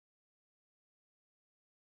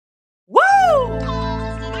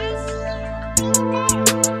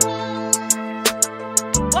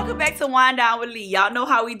Welcome back to Wind Down with Lee. Y'all know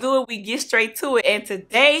how we do it. We get straight to it. And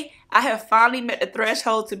today, I have finally met the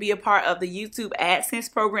threshold to be a part of the YouTube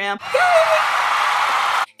AdSense program.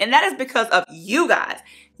 And that is because of you guys.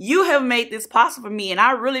 You have made this possible for me, and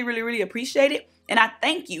I really appreciate it. And I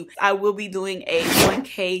thank you. I will be doing a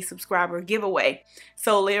 1K subscriber giveaway.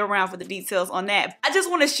 So lay around for the details on that. I just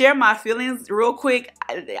want to share my feelings real quick.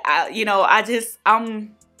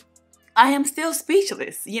 I am still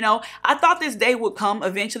speechless. You know, I thought this day would come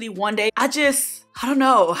eventually one day. I don't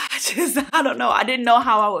know. I don't know. I didn't know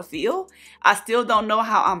how I would feel. I still don't know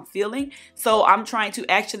how I'm feeling. So I'm trying to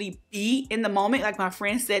actually be in the moment. Like my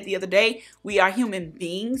friend said the other day, we are human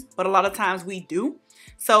beings, but a lot of times we do.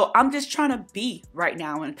 So I'm just trying to be right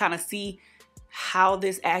now and kind of see how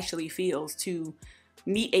this actually feels to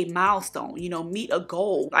meet a milestone, you know, meet a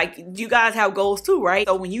goal. Like, you guys have goals too, right?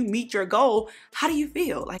 So when you meet your goal, how do you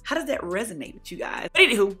feel? Like, how does that resonate with you guys? But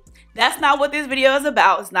anywho, that's not what this video is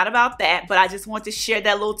about. It's not about that, but I just want to share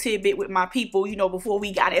that little tidbit with my people, you know, before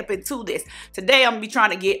we got up into this. Today, I'm gonna be trying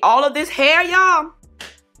to get all of this hair, y'all,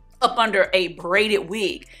 up under a braided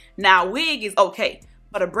wig. Now, wig is okay,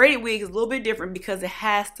 but a braided wig is a little bit different because it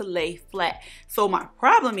has to lay flat. So my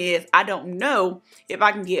problem is, I don't know if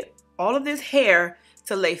I can get all of this hair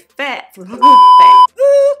to lay flat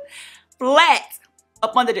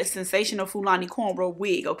up under this sensational Fulani cornrow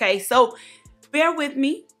wig, okay? So bear with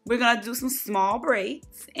me. We're gonna do some small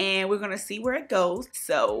braids and we're gonna see where it goes.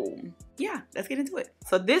 So yeah, let's get into it.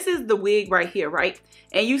 So this is the wig right here, right?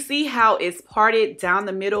 And you see how it's parted down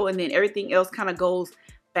the middle and then everything else kind of goes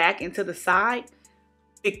back into the side.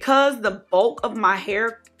 Because the bulk of my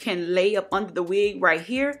hair can lay up under the wig right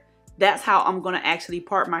here, that's how I'm gonna actually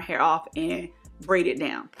part my hair off and braid it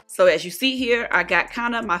down. So as you see here, I got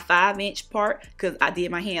kind of my 5-inch part because I did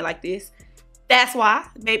my hand like this. That's why,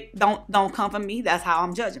 babe, don't come for me. That's how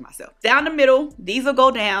I'm judging myself. Down the middle, these will go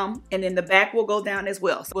down, and then the back will go down as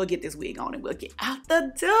well. So we'll get this wig on and we'll get out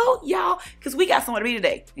the door, y'all, because we got somewhere to be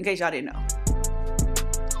today, in case y'all didn't know.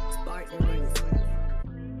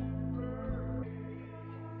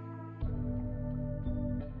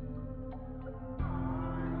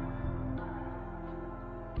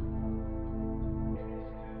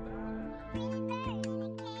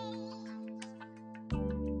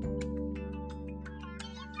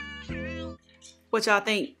 What y'all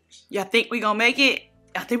think? Y'all think we gonna make it?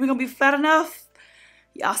 Y'all think we gonna be flat enough?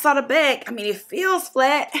 Y'all saw the back. I mean, it feels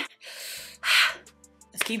flat.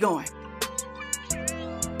 Let's keep going.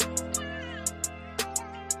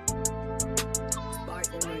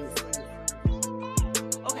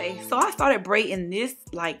 Okay, so I started braiding this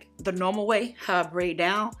like the normal way, how I braid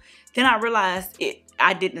down. Then I realized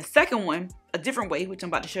I did the second one a different way, which I'm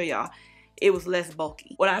about to show y'all. It was less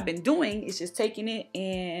bulky. What I've been doing is just taking it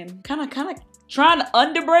and kind of trying to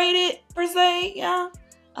underbraid it per se. Yeah,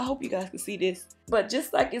 I hope you guys can see this. But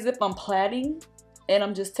just like as if I'm plaiting and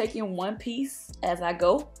I'm just taking one piece as I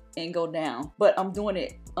go and go down. But I'm doing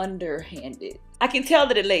it underhanded. I can tell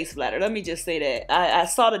that it lays flatter. Let me just say that. I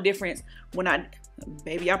saw the difference when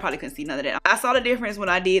baby, y'all probably couldn't see none of that. I saw the difference when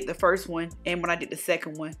I did the first one and when I did the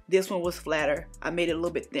second one. This one was flatter. I made it a little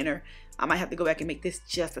bit thinner. I might have to go back and make this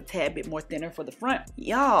just a tad bit more thinner for the front.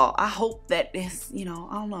 Y'all, I hope that this, you know,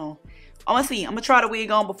 I don't know. I'm gonna see. I'm gonna try the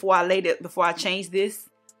wig on before I change this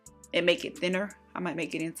and make it thinner. I might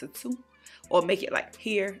make it into 2 or make it like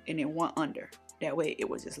here and then 1 under. That way it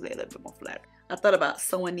will just lay a little bit more flatter. I thought about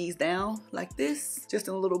sewing these down like this, just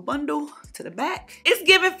in a little bundle to the back. It's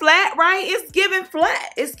giving flat, right? It's giving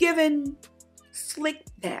flat. It's giving slick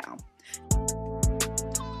down.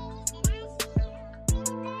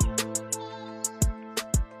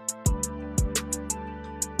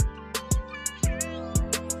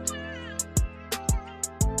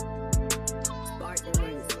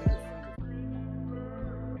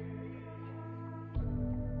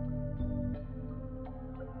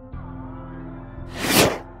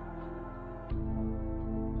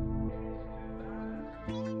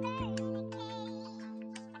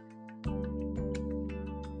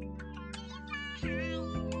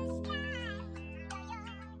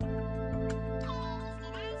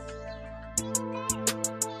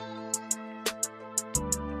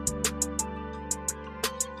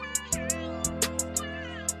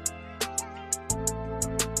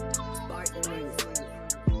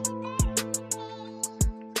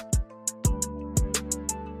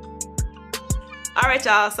 All right,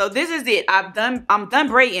 y'all, so this is it. I'm done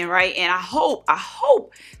braiding, right? And I hope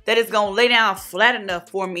that it's gonna lay down flat enough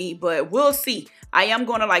for me, but we'll see. I am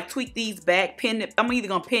gonna like tweak these back, pin it. I'm either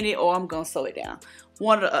gonna pin it or I'm gonna sew it down,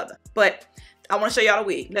 one or the other. But I want to show y'all the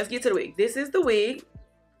wig. Let's get to the wig. This is the wig,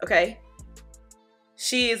 okay?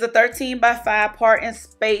 She is a 13 by 5 part and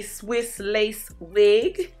space Swiss lace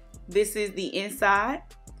wig. This is the inside.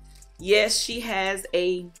 Yes, she has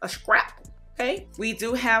a scrap. Okay, we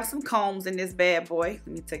do have some combs in this bad boy. Let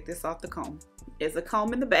me take this off the comb. There's a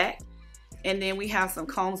comb in the back, and then we have some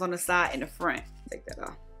combs on the side and the front. Take that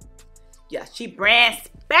off. Yeah, she brand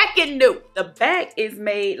spanking new. The back is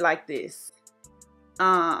made like this.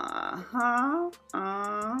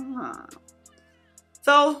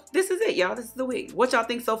 So this is it, y'all. This is the wig. What y'all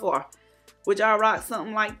think so far? Would y'all rock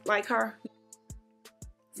something like her?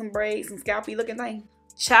 Some braids, some scalpy looking thing?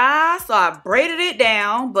 Child, so I braided it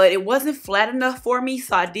down, but it wasn't flat enough for me,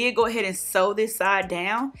 so I did go ahead and sew this side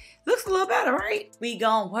down. Looks a little better, right? We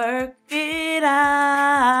gonna work it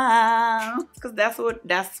out, because that's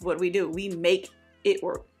what we do. We make it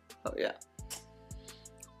work. Oh yeah.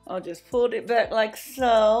 I just pulled it back like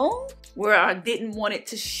so, where I didn't want it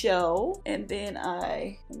to show, and then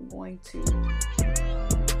I am going to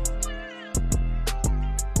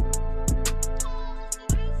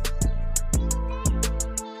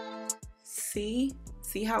see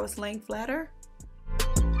how it's laying flatter?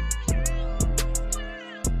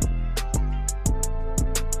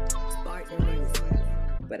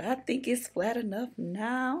 But I think it's flat enough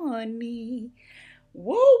now, honey.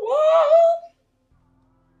 Whoa, whoa.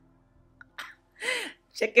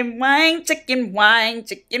 Chicken wing, chicken wing,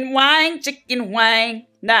 chicken wing, chicken wing.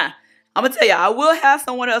 Nah, I'm gonna tell you, I will have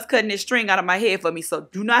someone else cutting this string out of my head for me. So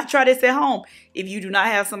do not try this at home if you do not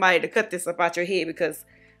have somebody to cut this up out your head, because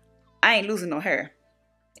I ain't losing no hair.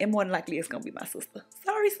 And more than likely it's gonna be my sister.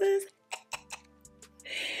 Sorry, sis.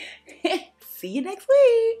 See you next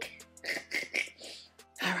week.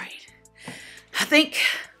 All right. I think,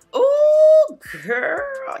 oh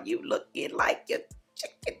girl, you looking like your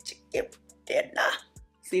chicken dinner.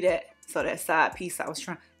 See that? So that side piece I was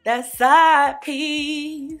trying, that side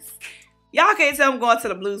piece. Y'all can't tell I'm going to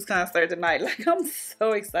the blues concert tonight. Like, I'm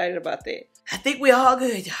so excited about that. I think we all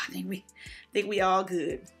good, y'all. I think we all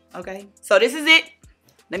good. Okay, so this is it.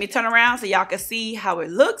 Let me turn around so y'all can see how it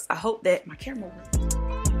looks. I hope that my camera works.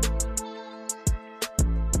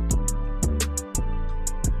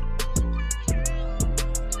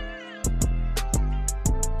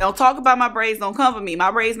 Don't talk about my braids, don't come for me. My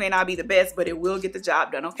braids may not be the best, but it will get the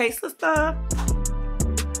job done. Okay, sister? I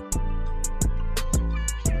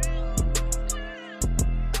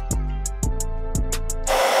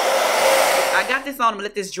got this on. I'm gonna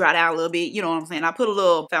let this dry down a little bit. You know what I'm saying? I put a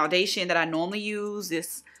little foundation that I normally use,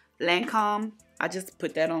 this Lancome. I just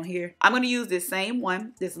put that on here. I'm gonna use this same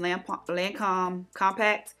one, this Lancome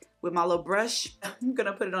compact, with my little brush. I'm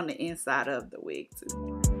gonna put it on the inside of the wig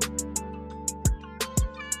too.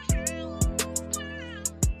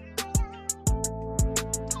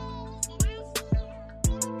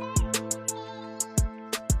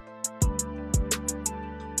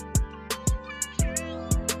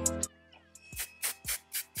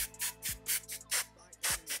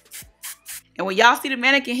 And when y'all see the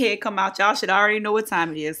mannequin head come out, y'all should already know what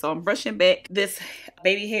time it is. So I'm brushing back this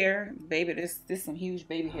baby hair. Baby, this some huge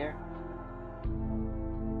baby hair.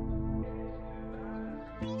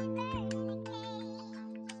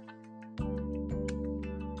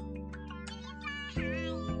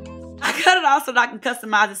 I cut it off so that I can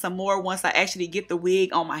customize it some more once I actually get the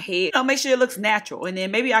wig on my head. You know, make sure it looks natural. And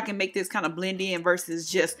then maybe I can make this kind of blend in versus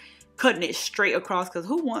just cutting it straight across, because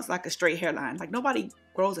who wants like a straight hairline? Like, nobody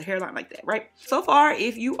grows a hairline like that, right? So far,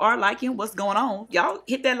 if you are liking what's going on, y'all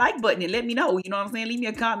hit that like button and let me know. You know what I'm saying? Leave me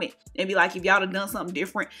a comment and be like if y'all have done something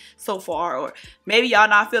different so far, or maybe y'all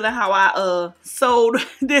not feeling how I sewed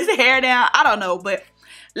this hair down. I don't know, but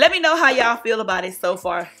let me know how y'all feel about it so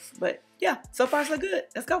far. But yeah, so far so good.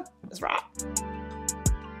 Let's go. Let's rock.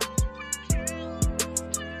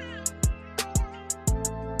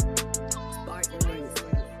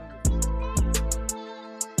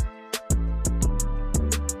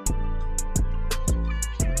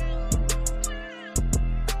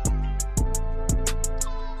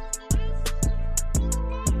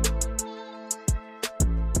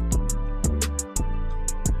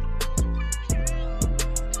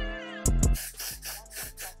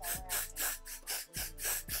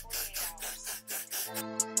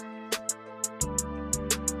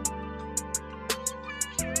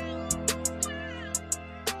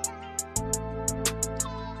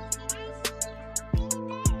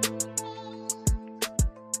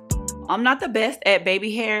 I'm not the best at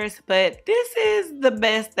baby hairs, but this is the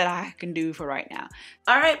best that I can do for right now.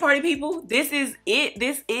 All right, party people, this is it.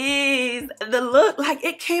 This is the look. Like,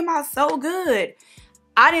 it came out so good.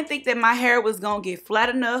 I didn't think that my hair was gonna get flat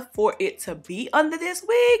enough for it to be under this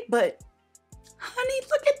wig, but honey,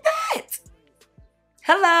 look at that.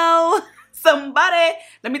 Hello. somebody.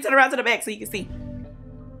 Let me turn around to the back so you can see.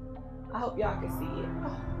 I hope y'all can see it.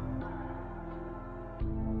 Oh.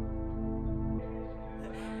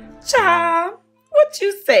 Child, what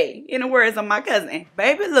you say? In the words of my cousin,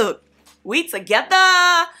 baby, look, we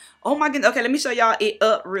together. Oh my goodness. Okay, let me show y'all it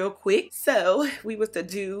up real quick. So we was to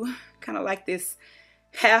do kind of like this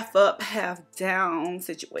half up, half down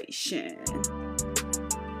situation.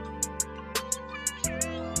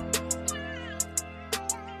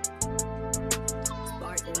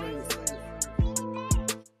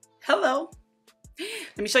 Hello.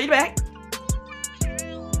 Let me show you the back.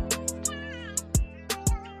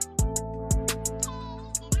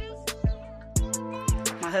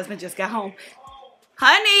 My husband just got home.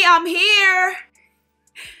 Honey, I'm here.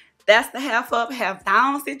 That's the half up, half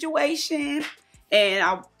down situation.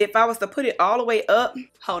 And if I was to put it all the way up,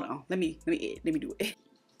 hold on, let me do it.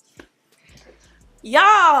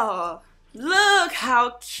 Y'all, look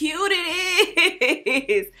how cute it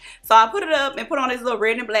is. So I put it up and put on this little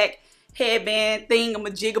red and black headband thing, I'm a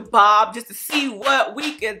jigger bob, just to see what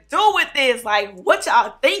we can do with this. Like, what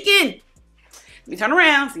y'all thinking? Let me turn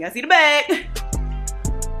around so y'all see the back.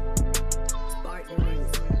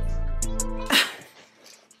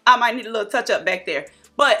 I might need a little touch up back there,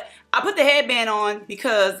 but I put the headband on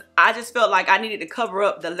because I just felt like I needed to cover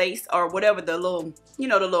up the lace or whatever, the little, you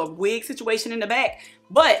know, the little wig situation in the back.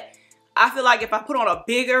 But I feel like if I put on a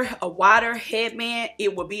bigger, a wider headband,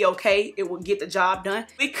 it would be okay. It would get the job done.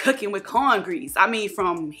 We cooking with corn grease. I mean,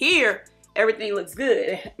 from here, everything looks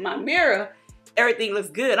good. My mirror, everything looks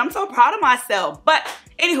good. I'm so proud of myself. But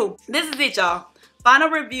anywho, this is it, y'all. Final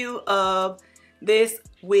review of this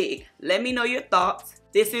wig. Let me know your thoughts.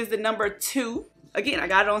 This is the number 2. Again, I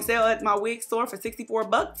got it on sale at my wig store for 64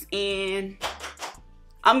 bucks. And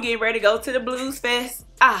I'm getting ready to go to the Blues Fest.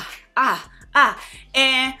 And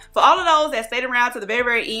for all of those that stayed around to the very,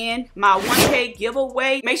 very end, my 1K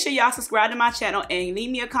giveaway, make sure y'all subscribe to my channel and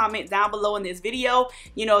leave me a comment down below in this video.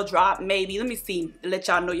 You know, drop maybe, let me see, let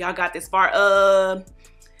y'all know y'all got this far.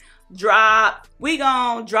 We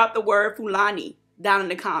gonna drop the word Fulani down in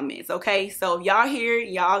the comments, okay? So y'all here,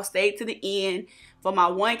 y'all stay to the end for my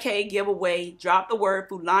 1K giveaway. Drop the word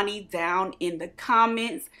Fulani down in the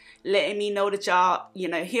comments, letting me know that y'all, you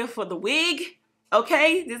know, here for the wig.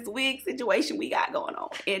 Okay, this wig situation we got going on.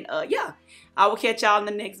 And yeah, I will catch y'all in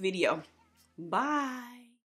the next video. Bye.